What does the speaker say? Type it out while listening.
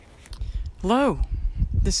Hello,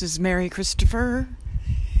 this is Mary Christopher,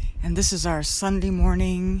 and this is our Sunday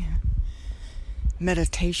morning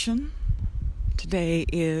meditation. Today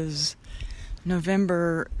is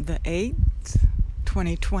November the 8th,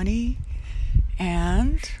 2020,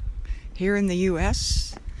 and here in the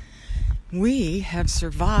U.S., we have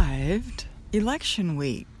survived election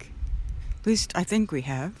week. At least I think we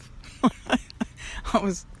have. I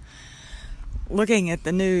was looking at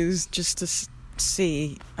the news just to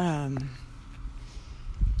see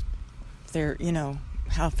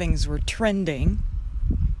how things were trending.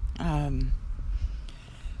 And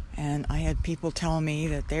I had people tell me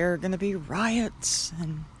that there are going to be riots.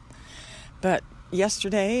 But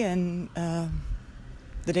yesterday and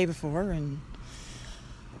the day before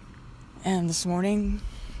and this morning,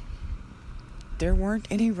 there weren't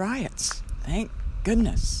any riots. Thank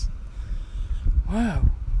goodness. Whoa,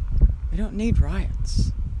 we don't need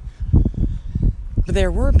riots. But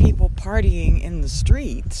there were people partying in the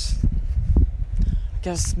streets. I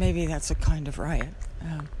guess maybe that's a kind of riot.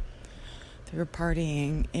 They were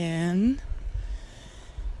partying in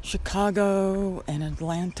Chicago and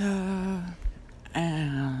Atlanta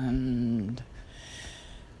and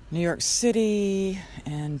New York City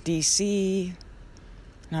and D.C.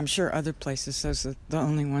 and I'm sure other places. Those are the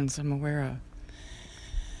only ones I'm aware of.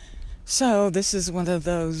 So this is one of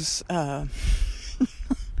those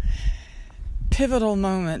pivotal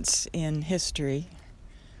moments in history,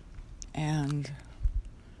 and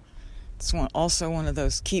it's also one of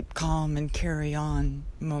those keep calm and carry on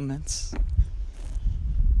moments.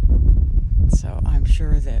 So I'm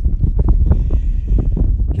sure that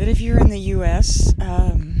if you're in the U.S.,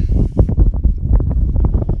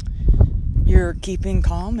 you're keeping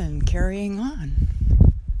calm and carrying on.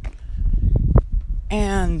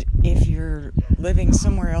 And if you're living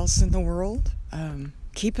somewhere else in the world,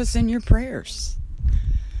 keep us in your prayers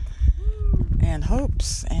and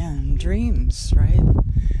hopes and dreams, right?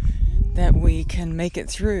 That we can make it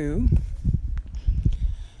through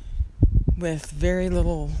with very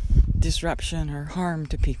little disruption or harm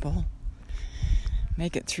to people.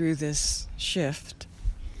 Make it through this shift.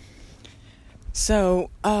 So,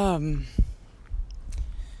 I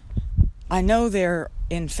know there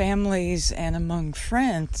in families and among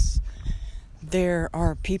friends, there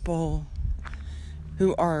are people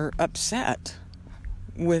who are upset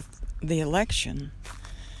with the election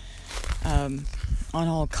on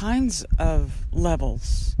all kinds of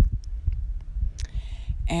levels.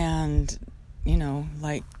 And,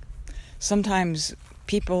 like sometimes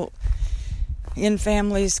people in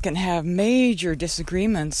families can have major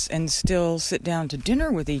disagreements and still sit down to dinner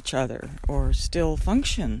with each other or still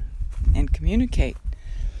function and communicate.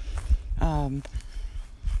 And,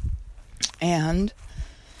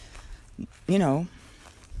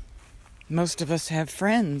 most of us have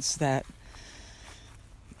friends that,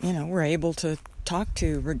 we're able to talk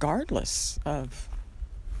to regardless of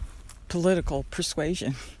political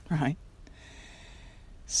persuasion, right?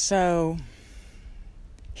 So,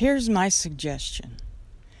 here's my suggestion.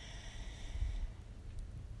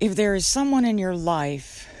 If there is someone in your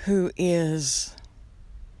life who is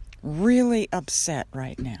really upset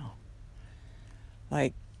right now,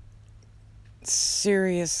 like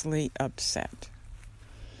seriously upset,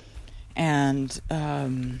 and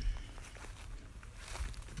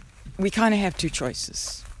we kind of have two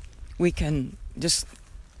choices. We can just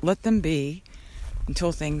let them be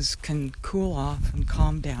until things can cool off and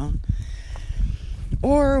calm down,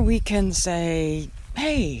 or we can say,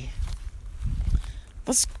 hey,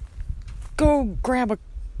 let's go grab a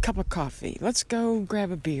cup of coffee, let's go grab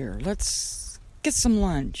a beer, let's get some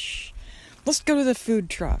lunch, let's go to the food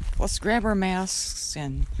truck, let's grab our masks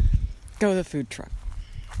and go to the food truck.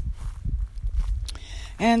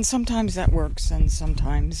 And sometimes that works and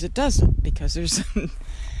sometimes it doesn't, because there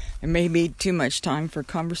may be too much time for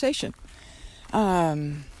conversation.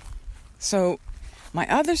 So my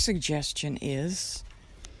other suggestion is,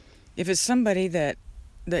 if it's somebody that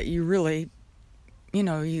you really,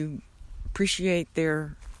 you appreciate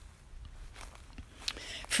their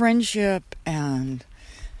friendship and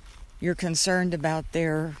you're concerned about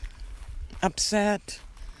their upset,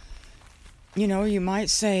 you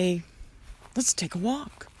might say, let's take a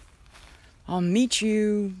walk. I'll meet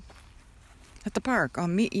you at the park. I'll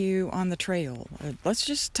meet you on the trail. Let's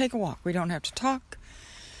just take a walk. We don't have to talk.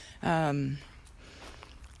 I'll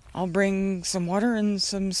bring some water and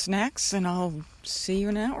some snacks, and I'll see you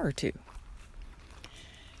in an hour or two.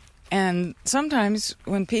 And sometimes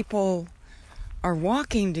when people are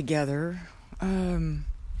walking together,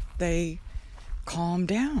 they calm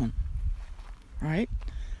down, right?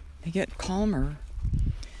 They get calmer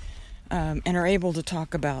and are able to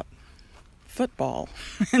talk about football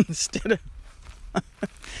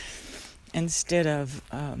instead of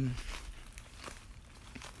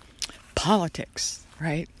politics,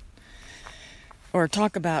 right? Or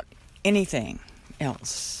talk about anything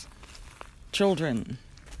else. Children,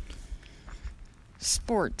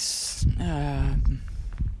 sports,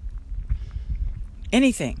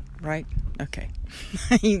 anything, right? Okay.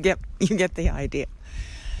 you get the idea.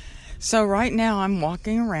 So right now I'm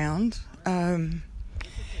walking around, and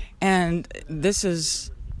this is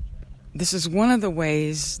one of the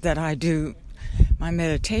ways that I do my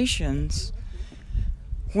meditations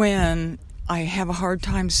when I have a hard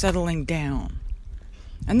time settling down.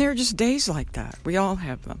 And there are just days like that. We all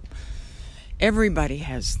have them. Everybody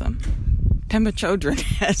has them. Pema Chodron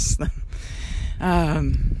has them.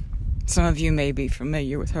 Some of you may be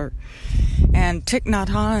familiar with her. And Thich Nhat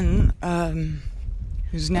Hanh,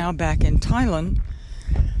 who's now back in Thailand,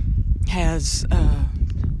 has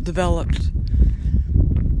developed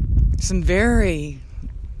some very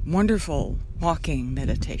wonderful walking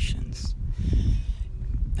meditations.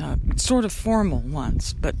 Sort of formal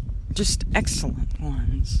ones, but just excellent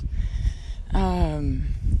ones.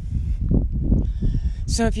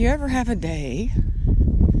 So if you ever have a day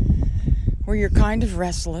where you're kind of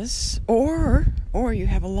restless, or you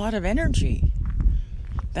have a lot of energy,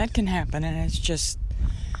 that can happen, and it's just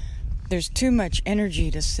there's too much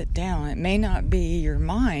energy to sit down. It may not be your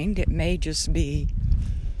mind, it may just be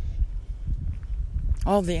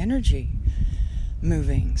all the energy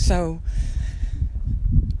moving. So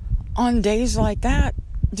on days like that,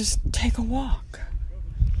 just take a walk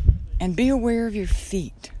and be aware of your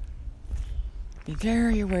feet. Be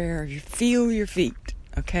very aware. You feel your feet,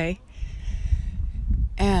 okay?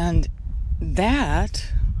 And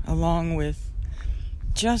that, along with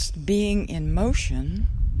just being in motion,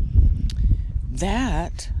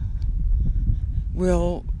 that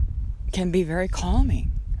can be very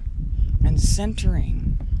calming and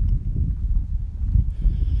centering.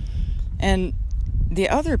 And the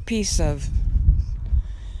other piece of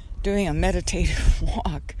doing a meditative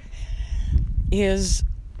walk is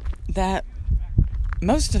that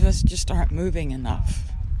most of us just aren't moving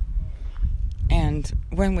enough. And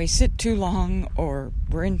when we sit too long, or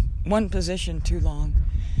we're in one position too long,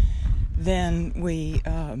 then we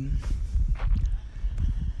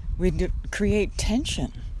create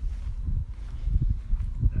tension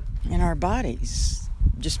in our bodies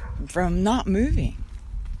just from not moving.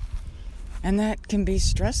 And that can be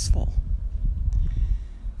stressful.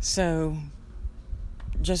 So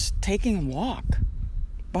just taking a walk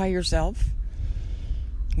by yourself,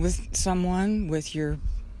 with someone, with your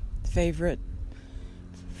favorite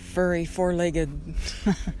furry four-legged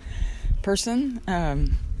person,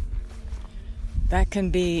 that can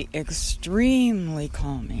be extremely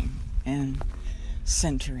calming and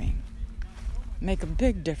centering. Make a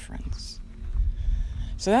big difference.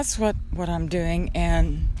 So that's what I'm doing,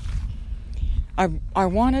 and I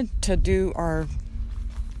wanted to do our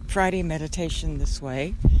Friday meditation this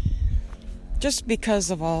way just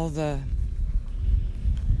because of all the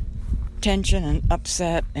tension and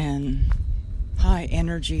upset and high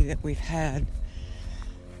energy that we've had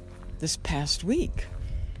this past week.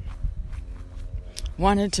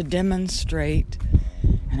 Wanted to demonstrate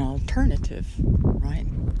an alternative, right?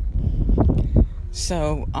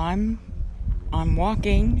 So I'm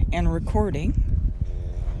walking and recording,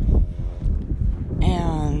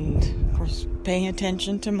 and of course paying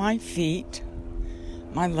attention to my feet,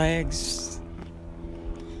 my legs,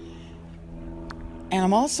 and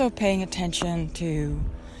I'm also paying attention to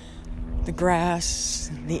the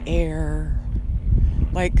grass, the air.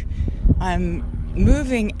 Like I'm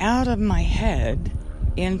moving out of my head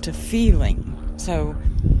into feeling. So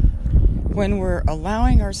when we're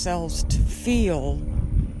allowing ourselves to feel,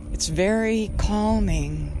 it's very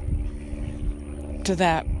calming to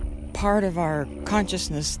that part of our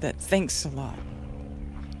consciousness that thinks a lot.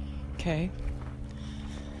 Okay?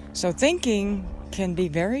 So thinking can be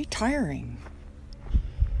very tiring.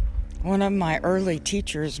 One of my early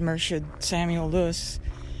teachers, Murshid Samuel Lewis,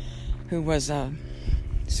 who was a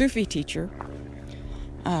Sufi teacher,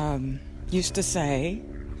 used to say,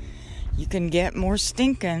 you can get more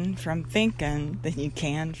stinking from thinking than you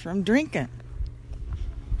can from drinking.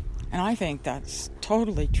 And I think that's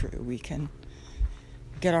totally true. We can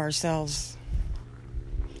dig ourselves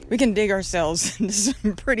into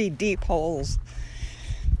some pretty deep holes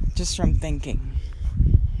just from thinking.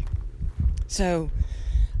 So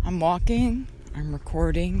I'm walking, I'm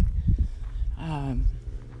recording, I'm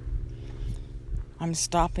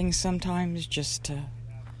stopping sometimes just to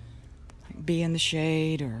be in the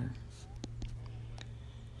shade or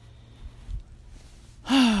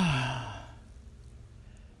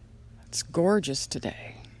It's gorgeous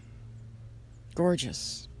today.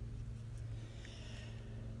 Gorgeous.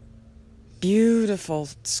 Beautiful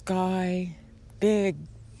sky, big,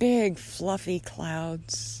 big fluffy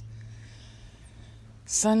clouds.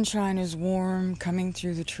 Sunshine is warm, coming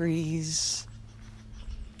through the trees.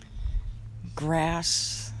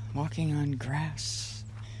 Grass, walking on grass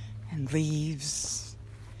and leaves.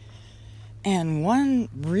 And one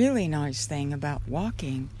really nice thing about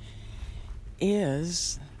walking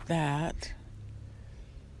is that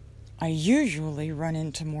I usually run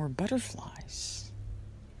into more butterflies.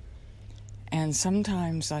 And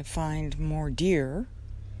sometimes I find more deer,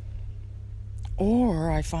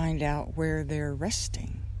 or I find out where they're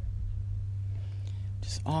resting.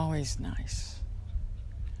 It's always nice.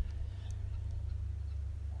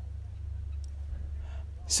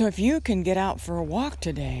 So if you can get out for a walk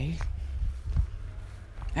today,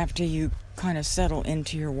 after you kind of settle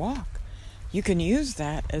into your walk, you can use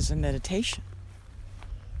that as a meditation.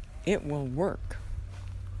 It will work.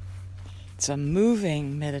 It's a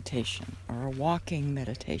moving meditation or a walking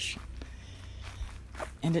meditation.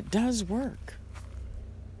 And it does work.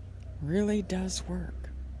 Really does work.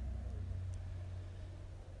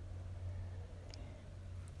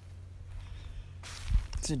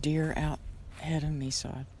 It's a deer out ahead of me, so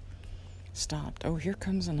I stopped. Oh, here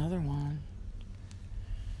comes another one.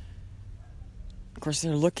 Of course,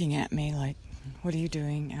 they're looking at me like, what are you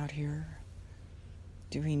doing out here?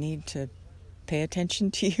 Do we need to pay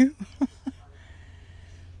attention to you?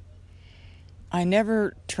 I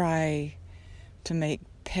never try to make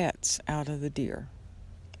pets out of the deer.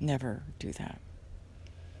 Never do that.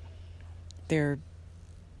 They're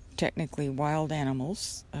technically wild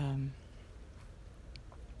animals, and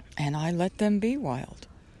I let them be wild.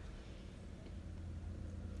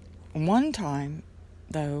 One time,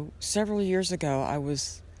 though, several years ago, I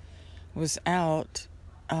was out.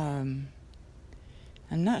 I'm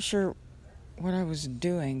not sure what I was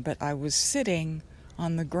doing, but I was sitting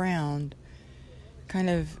on the ground, kind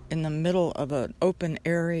of in the middle of an open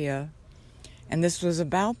area, and this was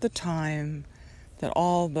about the time that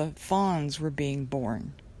all the fawns were being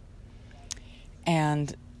born.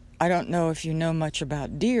 And I don't know if you know much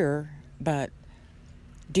about deer, but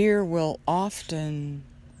deer will often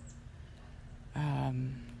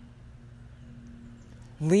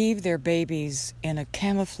leave their babies in a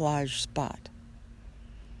camouflage spot.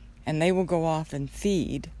 And they will go off and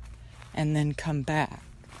feed and then come back.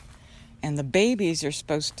 And the babies are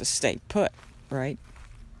supposed to stay put, right?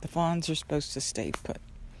 The fawns are supposed to stay put.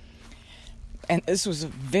 And this was a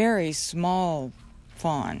very small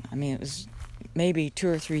fawn. I mean, it was maybe 2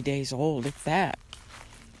 or 3 days old, if that.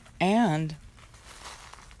 And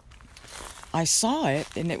I saw it,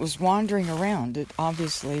 and it was wandering around. It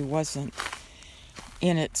obviously wasn't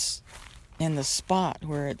in the spot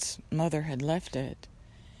where its mother had left it.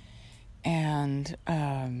 And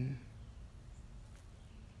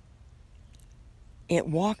it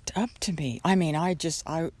walked up to me. I mean, I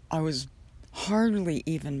was hardly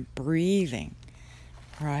even breathing,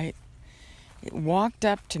 right? It walked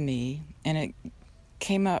up to me, and it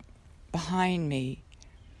came up behind me,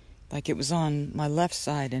 like it was on my left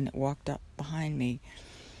side, and it walked up behind me.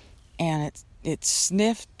 And it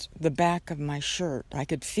sniffed the back of my shirt. I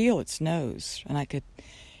could feel its nose, and I could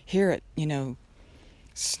hear it,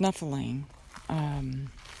 snuffling. And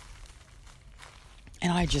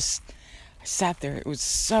I sat there. It was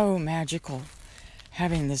so magical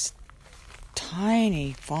having this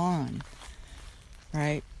tiny fawn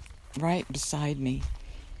right beside me.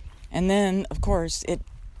 And then, of course,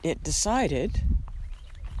 it decided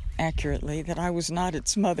accurately that I was not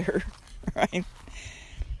its mother, right?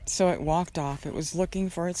 So it walked off. It was looking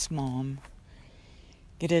for its mom.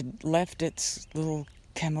 It had left its little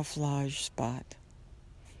camouflage spot.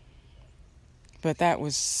 But that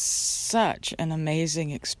was such an amazing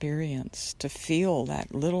experience to feel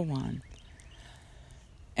that little one.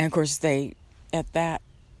 And of course, they, at that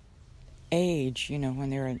age, when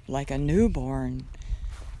they're like a newborn,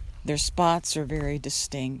 their spots are very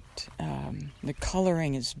distinct. The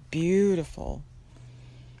coloring is beautiful.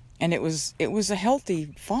 And it was a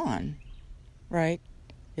healthy fawn, right?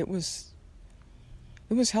 It was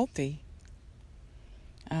healthy.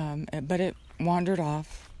 But it wandered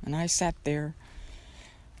off, and I sat there,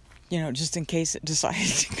 just in case it decided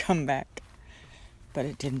to come back. But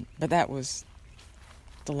it didn't. But that was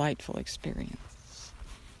a delightful experience.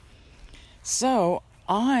 So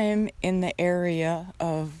I'm in the area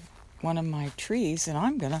of one of my trees, and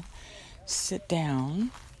I'm going to sit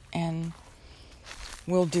down, and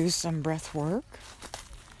we'll do some breath work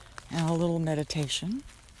and a little meditation.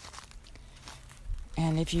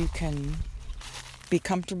 And if you can be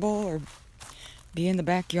comfortable or be in the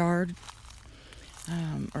backyard,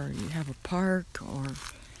 or you have a park, or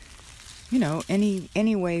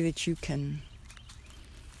any way that you can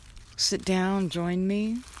sit down, join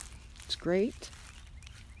me. It's great.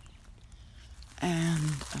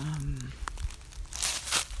 And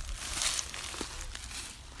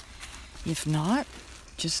if not,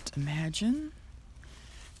 just imagine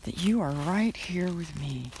that you are right here with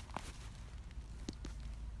me.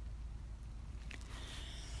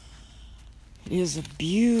 It is a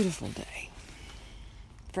beautiful day.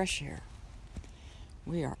 Fresh air.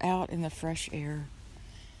 We are out in the fresh air.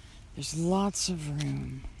 There's lots of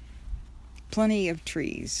room. Plenty of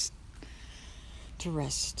trees to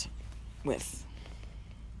rest with.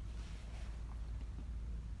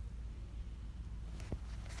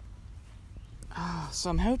 So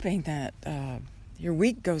I'm hoping that your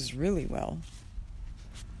week goes really well.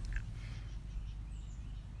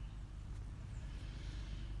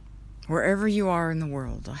 Wherever you are in the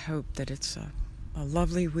world, I hope that it's a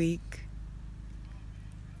lovely week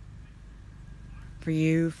for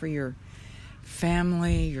you, for your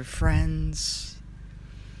family, your friends,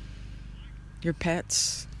 your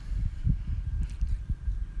pets.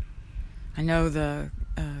 I know the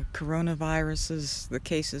the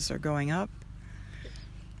cases are going up,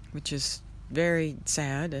 which is very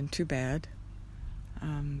sad and too bad.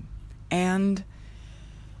 And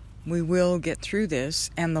we will get through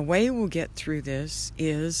this, and the way we'll get through this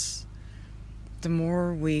is the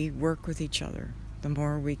more we work with each other, the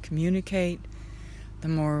more we communicate, the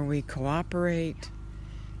more we cooperate,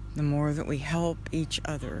 the more that we help each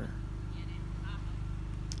other,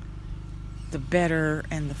 the better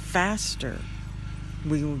and the faster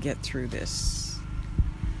we will get through this.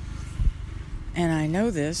 And I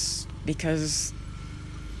know this because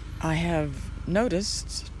I have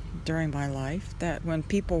noticed during my life that when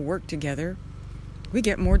people work together, we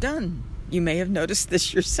get more done. You may have noticed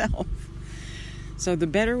this yourself. So the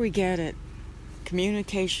better we get at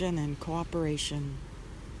communication and cooperation,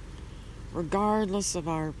 regardless of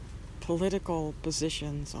our political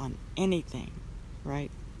positions on anything,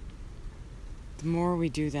 right? The more we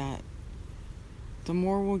do that, the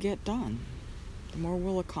more we'll get done, the more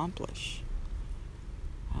we'll accomplish.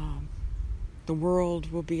 The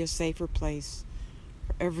world will be a safer place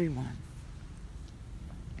for everyone.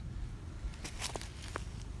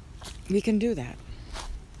 We can do that.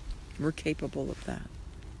 We're capable of that.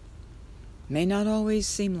 May not always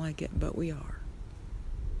seem like it, but we are.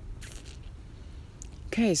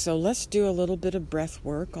 Okay, so let's do a little bit of breath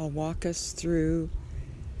work. I'll walk us through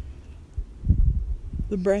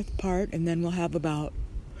the breath part, and then we'll have about,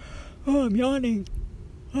 I'm yawning.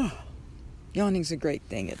 Yawning's a great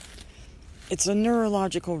thing. It's a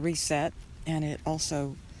neurological reset, and it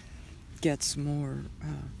also gets more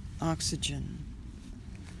oxygen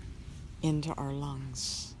into our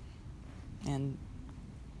lungs, and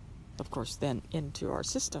of course then into our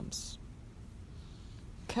systems.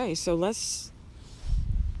 Okay, so let's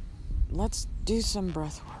do some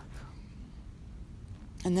breath work,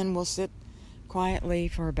 and then we'll sit quietly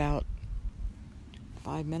for about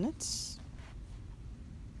 5 minutes,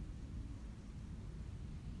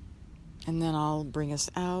 and then I'll bring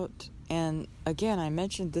us out. And again, I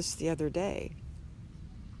mentioned this the other day.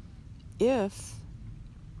 If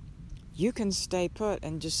you can stay put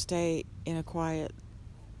and just stay in a quiet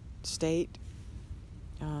state,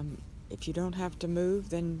 if you don't have to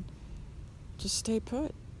move, then just stay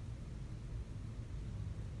put.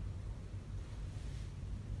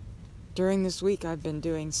 During this week, I've been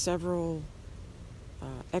doing several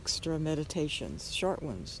extra meditations, short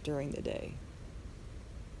ones, during the day.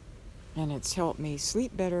 And it's helped me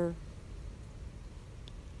sleep better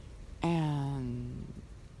and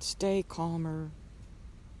stay calmer,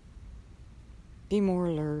 be more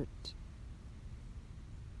alert,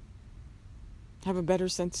 have a better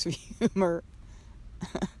sense of humor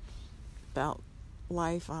about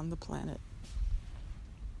life on the planet.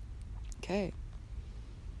 Okay.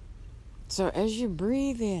 So as you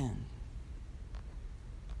breathe in,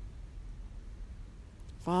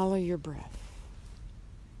 follow your breath.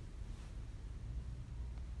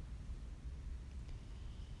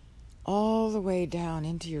 All the way down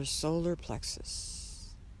into your solar plexus.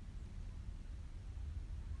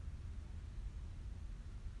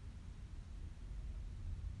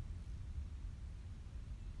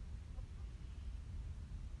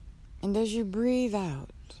 And as you breathe out,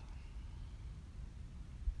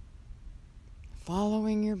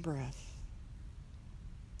 following your breath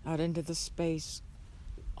out into the space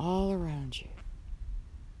all around you,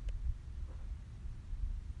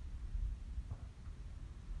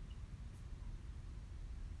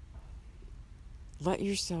 let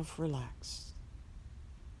yourself relax.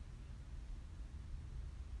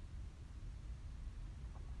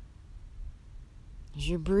 As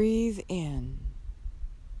you breathe in,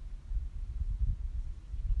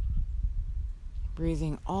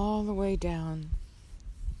 breathing all the way down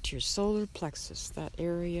to your solar plexus, that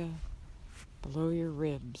area below your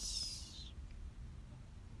ribs.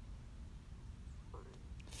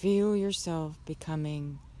 Feel yourself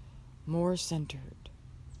becoming more centered.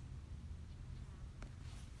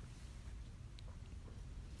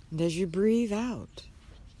 And as you breathe out,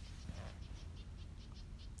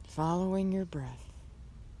 following your breath,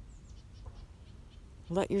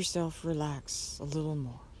 let yourself relax a little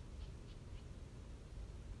more.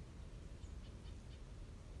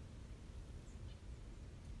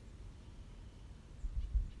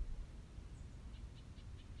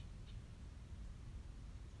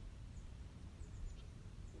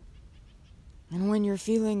 And when you're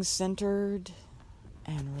feeling centered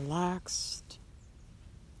and relaxed,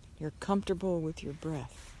 you're comfortable with your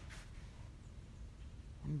breath,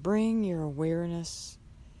 and bring your awareness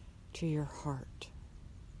to your heart.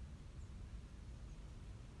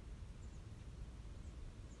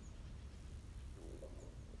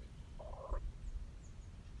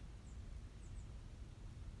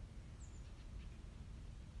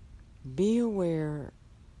 Be aware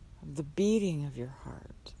of the beating of your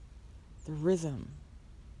heart, the rhythm.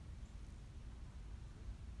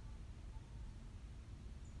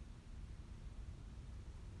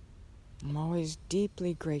 I'm always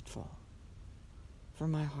deeply grateful for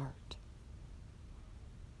my heart,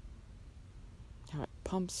 how it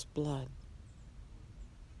pumps blood,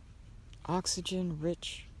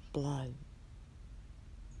 oxygen-rich blood,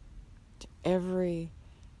 to every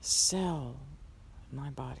cell in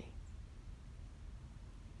my body.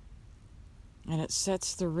 And it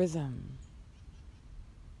sets the rhythm.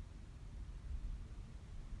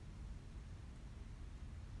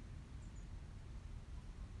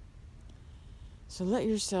 So let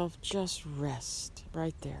yourself just rest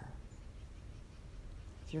right there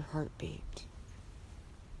with your heartbeat.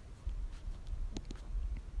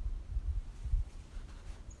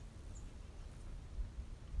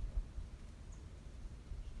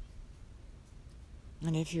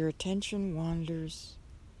 And if your attention wanders,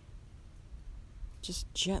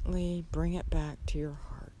 just gently bring it back to your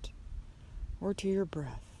heart or to your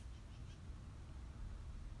breath.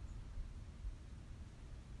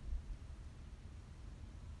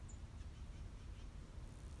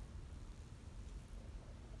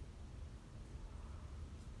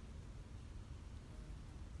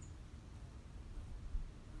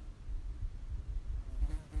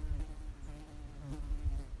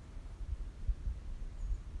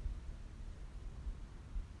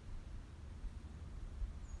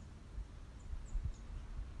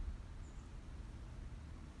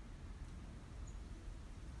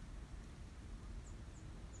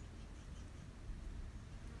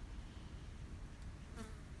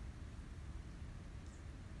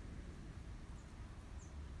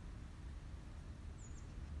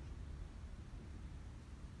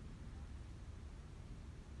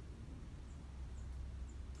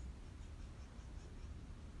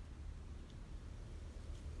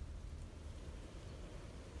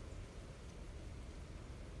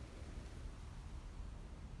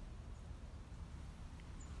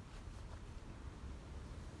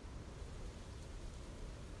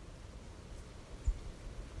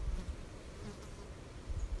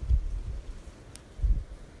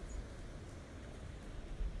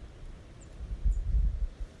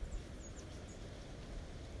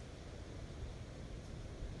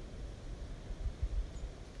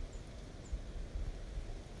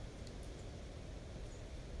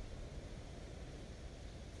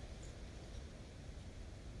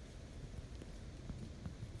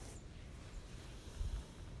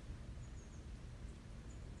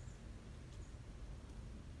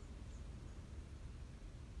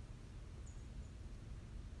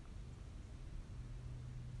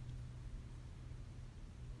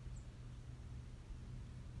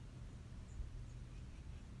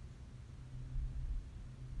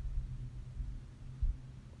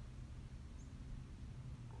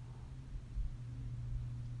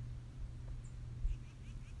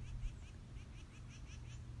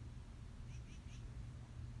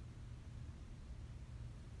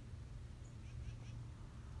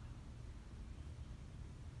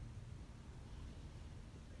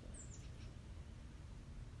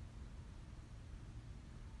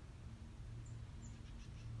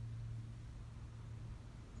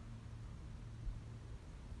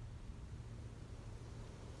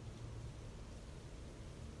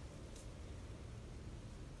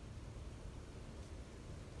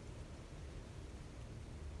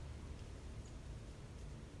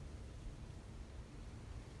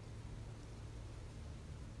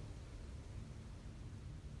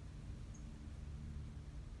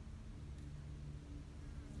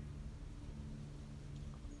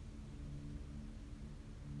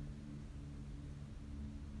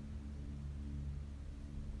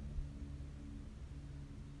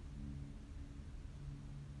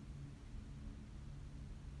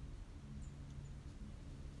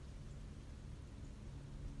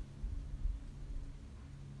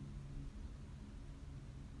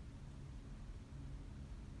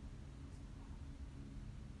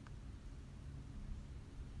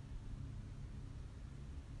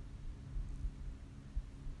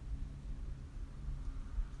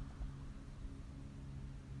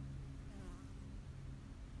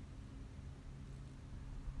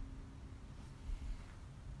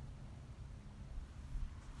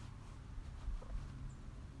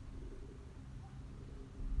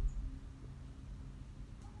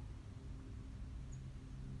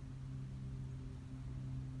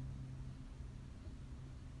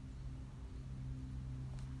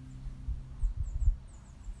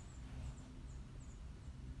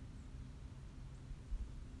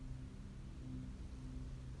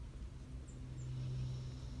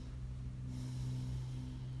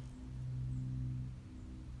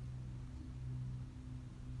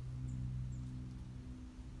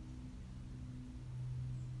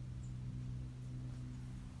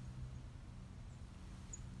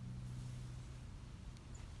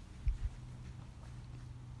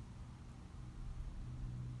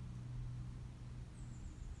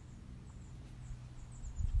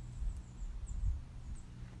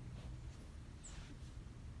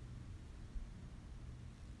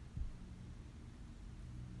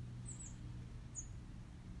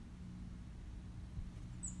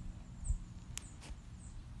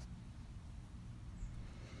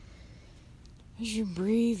 As you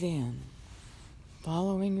breathe in,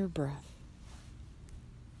 following your breath,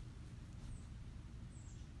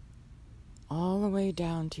 all the way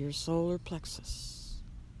down to your solar plexus,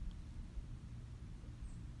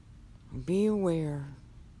 be aware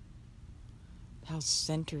how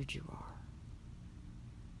centered you are.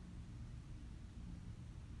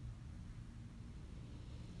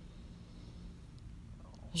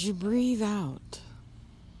 As you breathe out,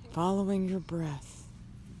 following your breath,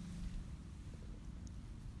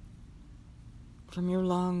 from your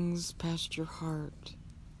lungs past your heart,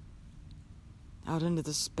 out into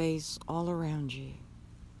the space all around you.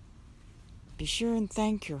 Be sure and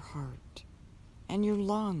thank your heart and your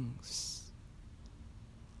lungs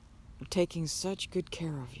for taking such good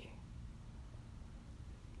care of you.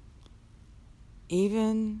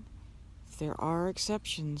 Even if there are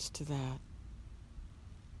exceptions to that,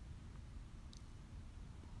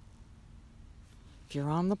 if you're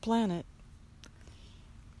on the planet,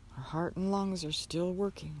 our heart and lungs are still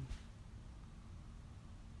working.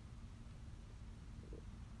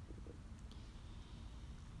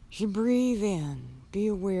 As you breathe in, be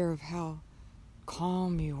aware of how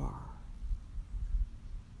calm you are.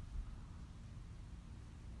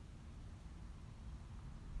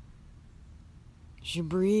 As you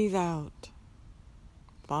breathe out,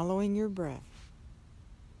 following your breath,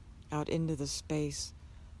 out into the space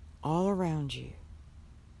all around you.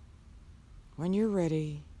 When you're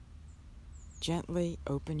ready, gently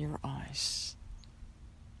open your eyes.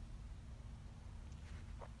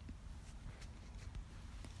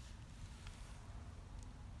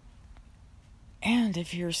 And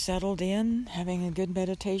if you're settled in, having a good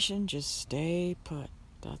meditation, just stay put.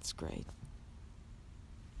 That's great.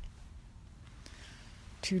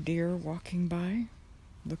 2 deer walking by,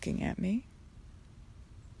 looking at me.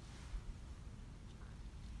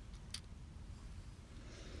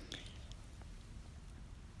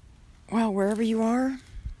 Well, wherever you are,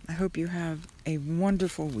 I hope you have a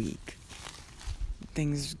wonderful week.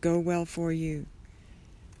 Things go well for you.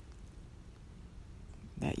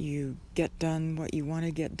 That you get done what you want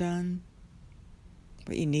to get done,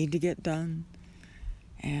 what you need to get done,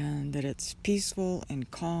 and that it's peaceful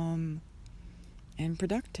and calm and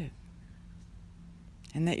productive.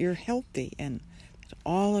 And that you're healthy and that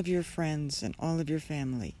all of your friends and all of your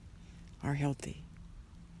family are healthy.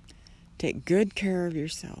 Take good care of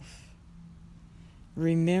yourself.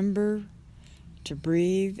 Remember to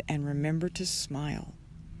breathe and remember to smile.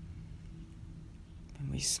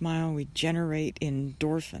 When we smile, we generate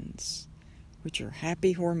endorphins, which are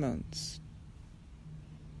happy hormones.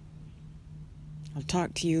 I'll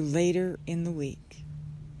talk to you later in the week.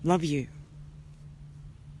 Love you.